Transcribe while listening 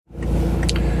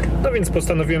No więc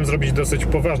postanowiłem zrobić dosyć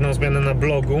poważną zmianę na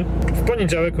blogu. W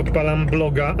poniedziałek odpalam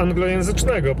bloga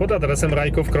anglojęzycznego pod adresem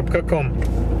rajkow.com.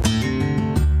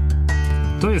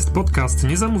 To jest podcast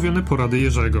Niezamówione porady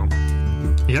Jerzego.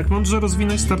 Jak mądrze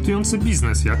rozwinąć startujący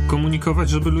biznes, jak komunikować,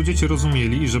 żeby ludzie cię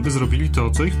rozumieli i żeby zrobili to,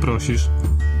 co ich prosisz.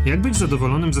 Jak być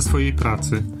zadowolonym ze swojej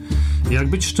pracy. Jak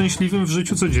być szczęśliwym w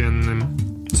życiu codziennym.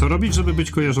 Co robić, żeby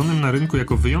być kojarzonym na rynku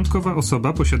jako wyjątkowa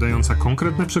osoba posiadająca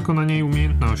konkretne przekonania i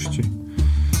umiejętności.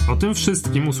 O tym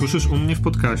wszystkim usłyszysz u mnie w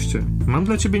podcaście. Mam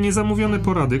dla ciebie niezamówione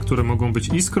porady, które mogą być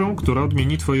iskrą, która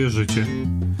odmieni twoje życie.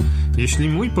 Jeśli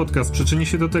mój podcast przyczyni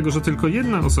się do tego, że tylko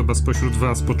jedna osoba spośród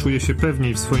was poczuje się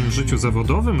pewniej w swoim życiu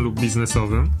zawodowym lub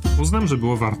biznesowym, uznam, że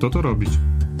było warto to robić.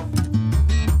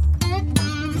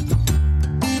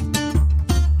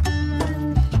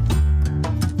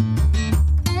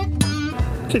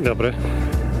 Dzień dobry.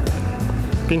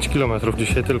 5 km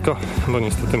dzisiaj tylko, bo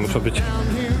niestety muszę być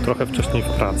trochę wcześniej w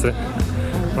pracy.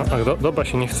 No, a doba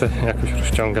się nie chce jakoś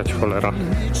rozciągać, cholera.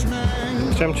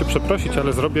 Chciałem cię przeprosić,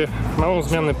 ale zrobię małą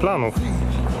zmianę planów.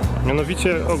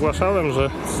 Mianowicie ogłaszałem, że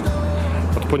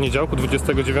od poniedziałku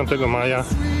 29 maja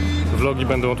vlogi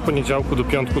będą od poniedziałku do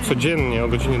piątku codziennie o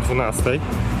godzinie 12.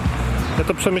 Ja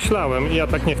to przemyślałem i ja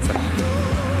tak nie chcę.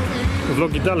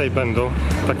 Vlogi dalej będą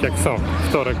tak jak są.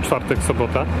 Wtorek, czwartek,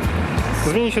 sobota.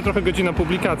 Zmieni się trochę godzina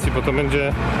publikacji, bo to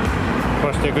będzie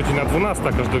właśnie godzina 12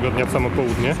 każdego dnia w samo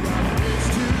południe.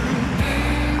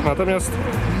 Natomiast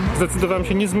zdecydowałem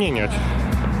się nie zmieniać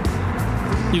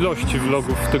ilości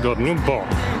vlogów w tygodniu, bo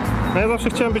ja zawsze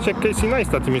chciałem być jak Casey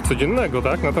Neistat i mieć codziennego,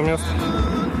 tak? Natomiast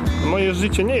moje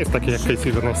życie nie jest takie jak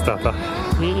Casey'ego Neistata.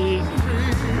 I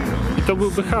to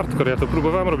byłby hardcore. Ja to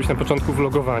próbowałem robić na początku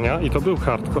vlogowania i to był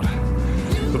hardcore.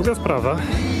 Druga sprawa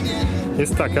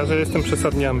jest taka, że jestem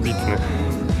przesadnie ambitny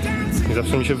i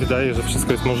zawsze mi się wydaje, że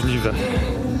wszystko jest możliwe.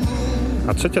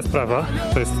 A trzecia sprawa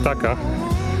to jest taka,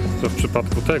 że w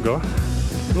przypadku tego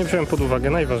nie wziąłem pod uwagę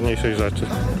najważniejszej rzeczy.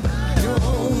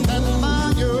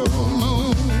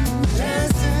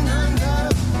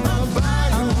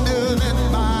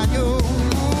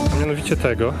 A mianowicie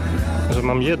tego, że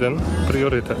mam jeden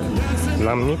priorytet.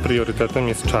 Dla mnie priorytetem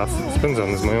jest czas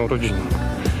spędzony z moją rodziną.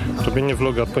 Robienie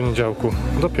vloga od poniedziałku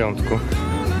do piątku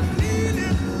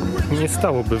nie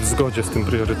stałoby w zgodzie z tym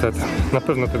priorytetem. Na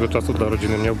pewno tego czasu dla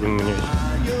rodziny miałbym mniej.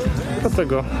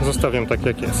 Dlatego zostawiam tak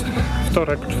jak jest.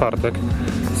 Wtorek, czwartek,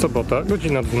 sobota,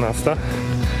 godzina 12.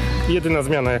 Jedyna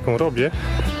zmiana jaką robię,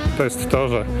 to jest to,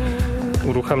 że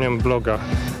uruchamiam bloga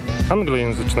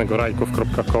anglojęzycznego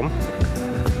rajkow.com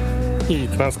i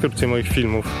transkrypcje moich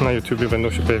filmów na YouTubie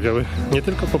będą się pojawiały nie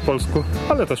tylko po polsku,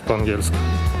 ale też po angielsku.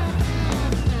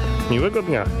 Miłego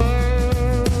dnia!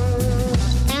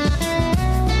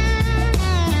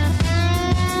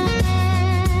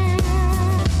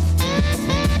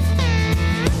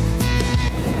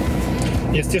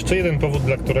 Jest jeszcze jeden powód,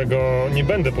 dla którego nie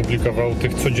będę publikował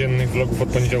tych codziennych vlogów od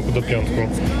poniedziałku do piątku.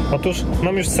 Otóż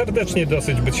mam już serdecznie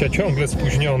dosyć bycia ciągle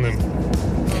spóźnionym.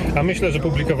 A myślę, że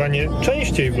publikowanie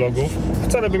częściej vlogów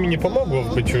wcale by mi nie pomogło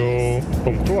w byciu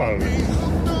punktualnym.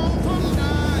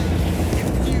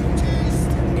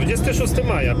 26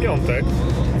 maja, piątek,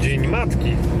 Dzień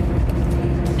Matki.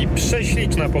 I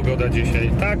prześliczna pogoda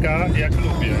dzisiaj, taka jak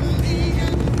lubię.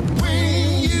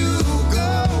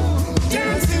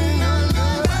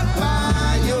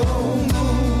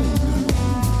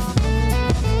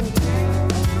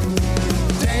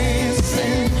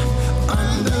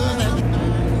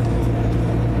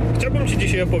 Chciałbym Ci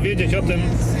dzisiaj opowiedzieć o tym,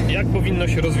 jak powinno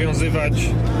się rozwiązywać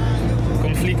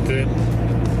konflikty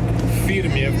w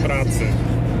firmie, w pracy.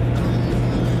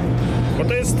 Bo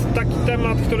to jest taki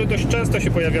temat, który dość często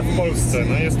się pojawia w Polsce.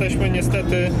 No, jesteśmy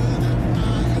niestety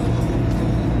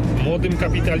młodym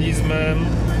kapitalizmem,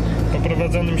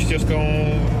 poprowadzonym ścieżką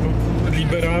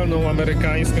liberalną,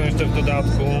 amerykańską jeszcze w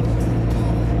dodatku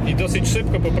i dosyć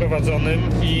szybko poprowadzonym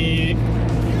i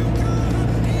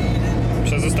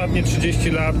przez ostatnie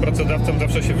 30 lat pracodawcom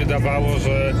zawsze się wydawało,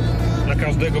 że na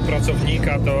każdego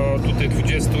pracownika to tutaj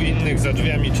 20 innych za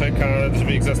drzwiami czeka,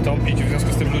 żeby ich zastąpić i w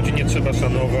związku z tym ludzi nie trzeba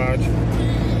szanować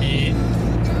i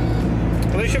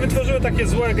no i się wytworzyły takie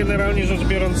złe, generalnie rzecz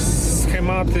biorąc,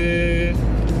 schematy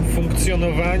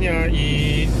funkcjonowania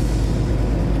i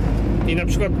na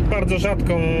przykład bardzo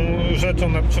rzadką rzeczą,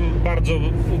 nad czym bardzo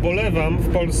ubolewam w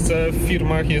Polsce w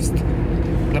firmach jest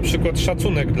na przykład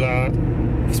szacunek dla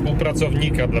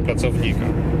współpracownika, dla pracownika.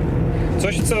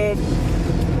 Coś, co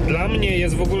dla mnie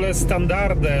jest w ogóle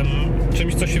standardem,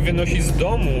 czymś, co się wynosi z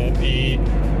domu i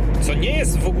co nie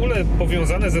jest w ogóle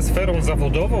powiązane ze sferą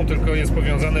zawodową, tylko jest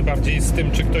powiązane bardziej z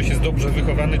tym, czy ktoś jest dobrze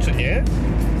wychowany, czy nie.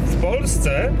 W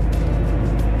Polsce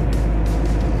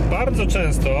bardzo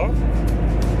często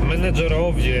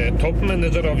menedżerowie, top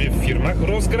menedżerowie w firmach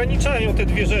rozgraniczają te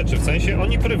dwie rzeczy. W sensie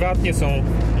oni prywatnie są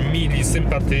mili,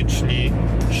 sympatyczni,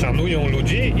 szanują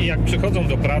ludzi i jak przychodzą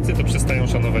do pracy, to przestają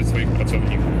szanować swoich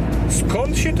pracowników.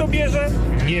 Skąd się to bierze?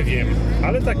 Nie wiem,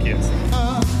 ale tak jest.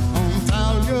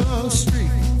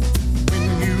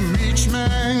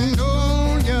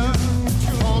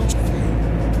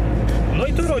 No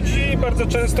i to rodzi bardzo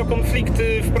często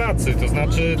konflikty w pracy, to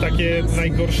znaczy takie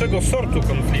najgorszego sortu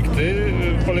konflikty,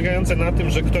 polegające na tym,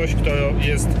 że ktoś, kto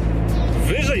jest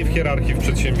wyżej w hierarchii w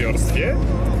przedsiębiorstwie,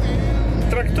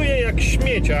 traktuje jak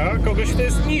śmiecia kogoś, kto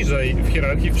jest niżej w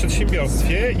hierarchii w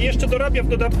przedsiębiorstwie i jeszcze dorabia w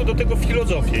dodatku do tego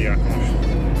filozofię jakąś.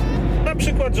 Na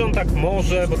przykład, że on tak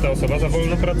może, bo ta osoba za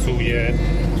wolno pracuje,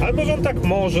 albo że on tak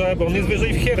może, bo on jest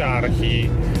wyżej w hierarchii,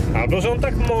 albo że on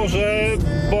tak może,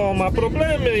 bo ma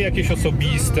problemy jakieś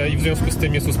osobiste i w związku z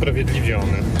tym jest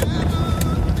usprawiedliwiony.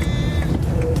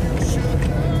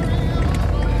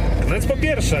 No więc po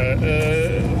pierwsze,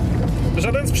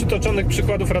 żaden z przytoczonych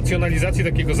przykładów racjonalizacji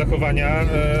takiego zachowania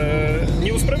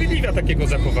nie usprawiedliwia takiego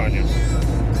zachowania.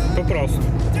 Po prostu.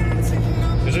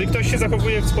 Jeżeli ktoś się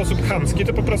zachowuje w sposób chamski,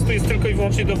 to po prostu jest tylko i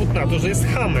wyłącznie dowód na to, że jest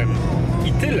chamem.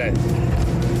 I tyle.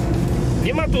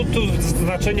 Nie ma tu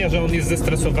znaczenia, że on jest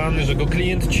zestresowany, że go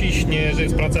klient ciśnie, że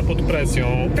jest praca pod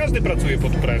presją. Każdy pracuje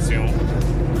pod presją.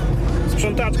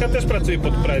 Sprzątaczka też pracuje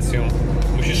pod presją.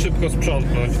 Musi szybko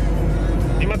sprzątnąć.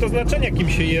 Nie ma to znaczenia, kim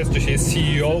się jest, czy się jest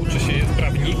CEO, czy się jest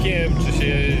prawnikiem, czy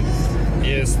się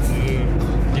jest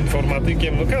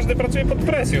informatykiem. No każdy pracuje pod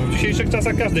presją. W dzisiejszych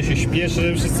czasach każdy się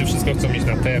śpieszy, wszyscy wszystko chcą mieć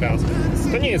na teraz.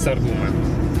 To nie jest argument.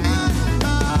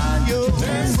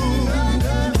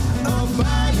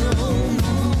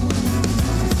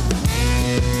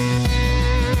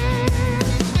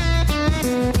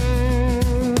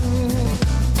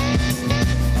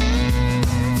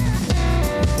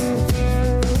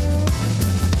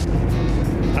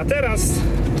 A teraz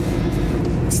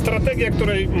strategia,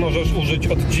 której możesz użyć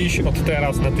od dziś, od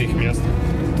teraz, natychmiast.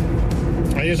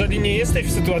 A jeżeli nie jesteś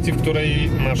w sytuacji, w której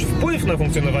masz wpływ na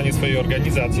funkcjonowanie swojej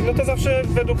organizacji, no to zawsze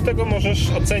według tego możesz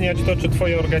oceniać to, czy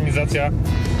twoja organizacja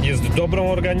jest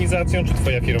dobrą organizacją, czy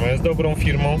twoja firma jest dobrą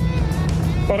firmą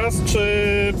oraz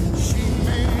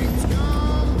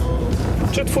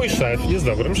czy twój szef jest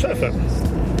dobrym szefem.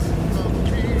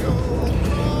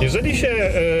 Jeżeli się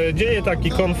dzieje taki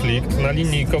konflikt na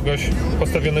linii kogoś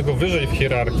postawionego wyżej w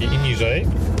hierarchii i niżej,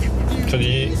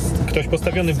 czyli ktoś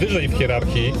postawiony wyżej w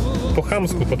hierarchii po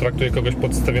chamsku potraktuje kogoś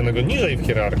postawionego niżej w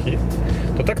hierarchii,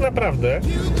 to tak naprawdę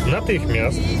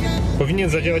natychmiast powinien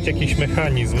zadziałać jakiś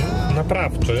mechanizm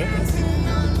naprawczy,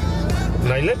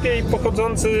 najlepiej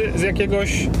pochodzący z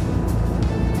jakiegoś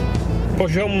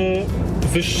poziomu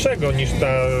wyższego niż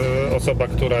ta osoba,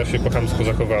 która się po chamsku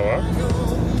zachowała.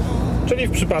 Czyli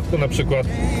w przypadku na przykład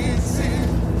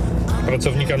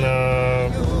pracownika na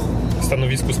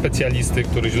stanowisku specjalisty,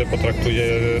 który źle potraktuje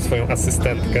swoją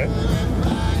asystentkę,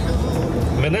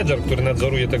 menedżer, który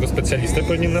nadzoruje tego specjalistę,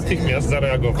 powinien natychmiast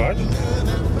zareagować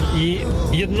i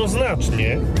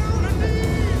jednoznacznie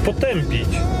potępić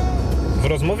w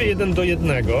rozmowie 1 do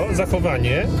 1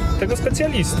 zachowanie tego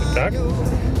specjalisty, tak?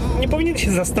 Nie powinien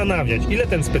się zastanawiać, ile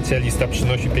ten specjalista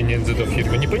przynosi pieniędzy do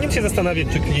firmy. Nie powinien się zastanawiać,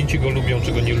 czy klienci go lubią,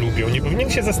 czy go nie lubią. Nie powinien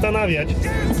się zastanawiać,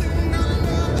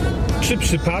 czy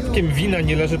przypadkiem wina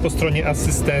nie leży po stronie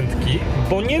asystentki,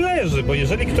 bo nie leży, bo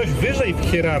jeżeli ktoś wyżej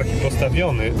w hierarchii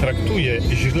postawiony traktuje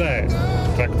źle,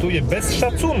 traktuje bez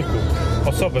szacunku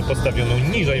osobę postawioną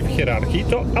niżej w hierarchii,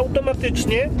 to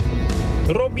automatycznie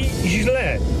robi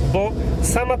źle, bo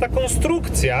sama ta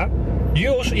konstrukcja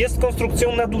już jest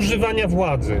konstrukcją nadużywania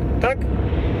władzy, tak?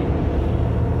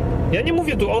 Ja nie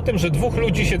mówię tu o tym, że dwóch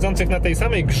ludzi siedzących na tej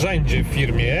samej grzędzie w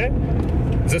firmie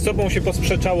ze sobą się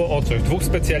posprzeczało o coś. Dwóch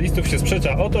specjalistów się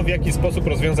sprzecza o to, w jaki sposób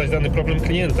rozwiązać dany problem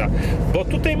klienta. Bo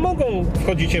tutaj mogą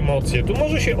wchodzić emocje. Tu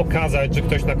może się okazać, że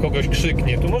ktoś na kogoś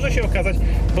krzyknie. Tu może się okazać,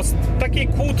 bo z takiej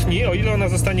kłótni, o ile ona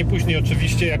zostanie później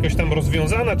oczywiście jakoś tam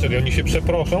rozwiązana, czyli oni się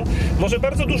przeproszą, może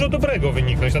bardzo dużo dobrego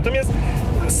wyniknąć. Natomiast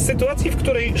z sytuacji, w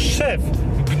której szef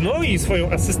gnoi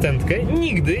swoją asystentkę,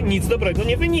 nigdy nic dobrego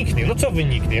nie wyniknie. No co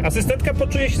wyniknie? Asystentka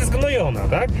poczuje się zgnojona,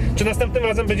 tak? Czy następnym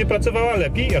razem będzie pracowała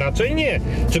lepiej? Raczej nie.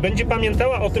 Czy będzie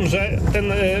pamiętała o tym, że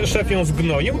ten szef ją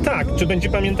zgnoił? Tak. Czy będzie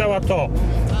pamiętała to,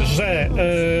 że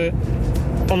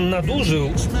on nadużył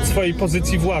swojej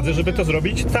pozycji władzy, żeby to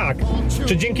zrobić? Tak.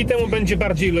 Czy dzięki temu będzie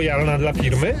bardziej lojalna dla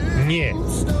firmy? Nie.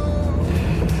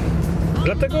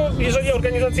 Dlatego, jeżeli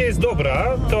organizacja jest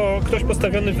dobra, to ktoś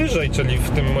postawiony wyżej, czyli w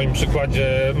tym moim przykładzie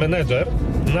menedżer,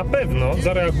 na pewno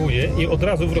zareaguje i od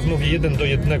razu w rozmowie 1 do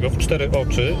 1 w 4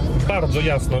 oczy, bardzo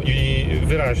jasno i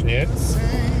wyraźnie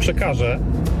przekaże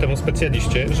temu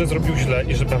specjaliście, że zrobił źle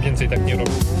i że ma więcej tak nie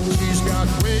robić.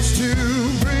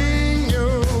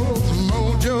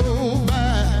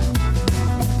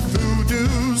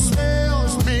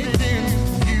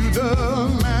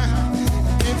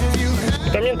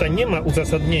 Pamiętaj, nie ma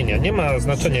uzasadnienia, nie ma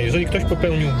znaczenia. Jeżeli ktoś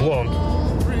popełnił błąd,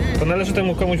 to należy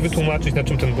temu komuś wytłumaczyć, na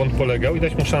czym ten błąd polegał i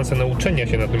dać mu szansę nauczenia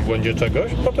się na tym błędzie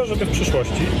czegoś, po to, żeby w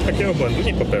przyszłości takiego błędu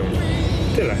nie popełnił.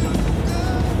 Tyle.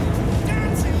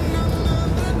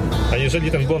 A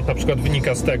jeżeli ten błąd na przykład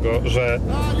wynika z tego, że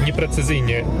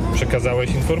nieprecyzyjnie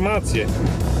przekazałeś informację,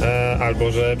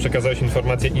 albo że przekazałeś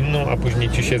informację inną, a później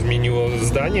ci się zmieniło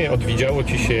zdanie, odwidziało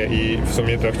ci się i w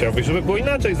sumie to chciałbyś, żeby było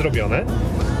inaczej zrobione,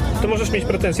 to możesz mieć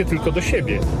pretensje tylko do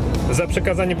siebie. Za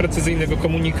przekazanie precyzyjnego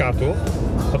komunikatu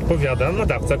odpowiada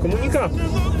nadawca komunikatu.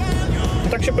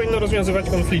 Tak się powinno rozwiązywać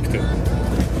konflikty.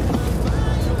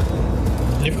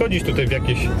 Nie wchodzić tutaj w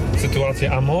jakieś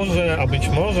sytuacje, a może, a być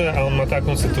może, a on ma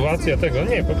taką sytuację, tego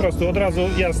nie, po prostu od razu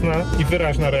jasna i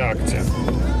wyraźna reakcja.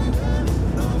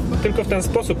 Tylko w ten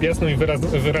sposób jasną i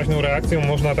wyraźną reakcją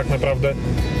można tak naprawdę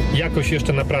jakoś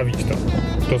jeszcze naprawić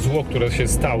to zło, które się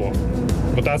stało.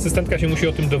 Bo ta asystentka się musi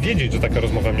o tym dowiedzieć, że taka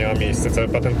rozmowa miała miejsce. Cały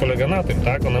patent polega na tym,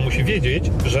 tak? Ona musi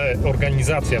wiedzieć, że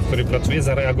organizacja, w której pracuje,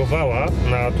 zareagowała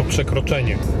na to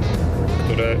przekroczenie,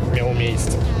 które miało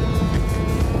miejsce.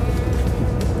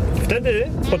 Wtedy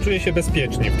poczuje się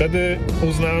bezpiecznie. Wtedy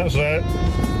uzna, że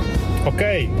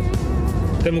okej,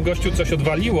 temu gościu coś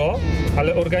odwaliło,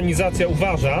 ale organizacja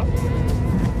uważa,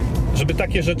 żeby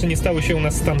takie rzeczy nie stały się u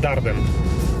nas standardem.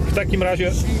 W takim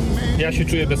razie ja się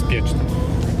czuję bezpieczny.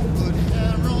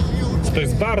 To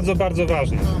jest bardzo, bardzo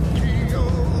ważne.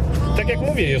 Tak jak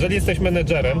mówię, jeżeli jesteś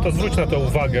menedżerem, to zwróć na to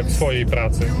uwagę w swojej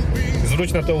pracy.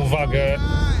 Zwróć na to uwagę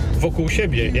wokół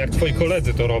siebie, jak twoi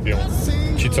koledzy to robią.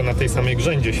 Ci, co na tej samej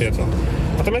grzędzie siedzą.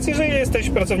 Natomiast jeżeli jesteś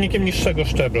pracownikiem niższego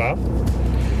szczebla,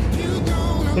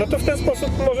 no to w ten sposób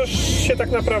możesz się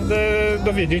tak naprawdę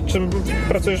dowiedzieć, czym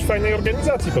pracujesz w fajnej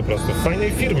organizacji po prostu, w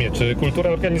fajnej firmie, czy kultura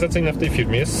organizacyjna w tej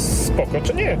firmie jest spoko,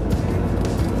 czy nie.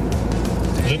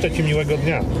 Życzę ci miłego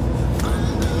dnia.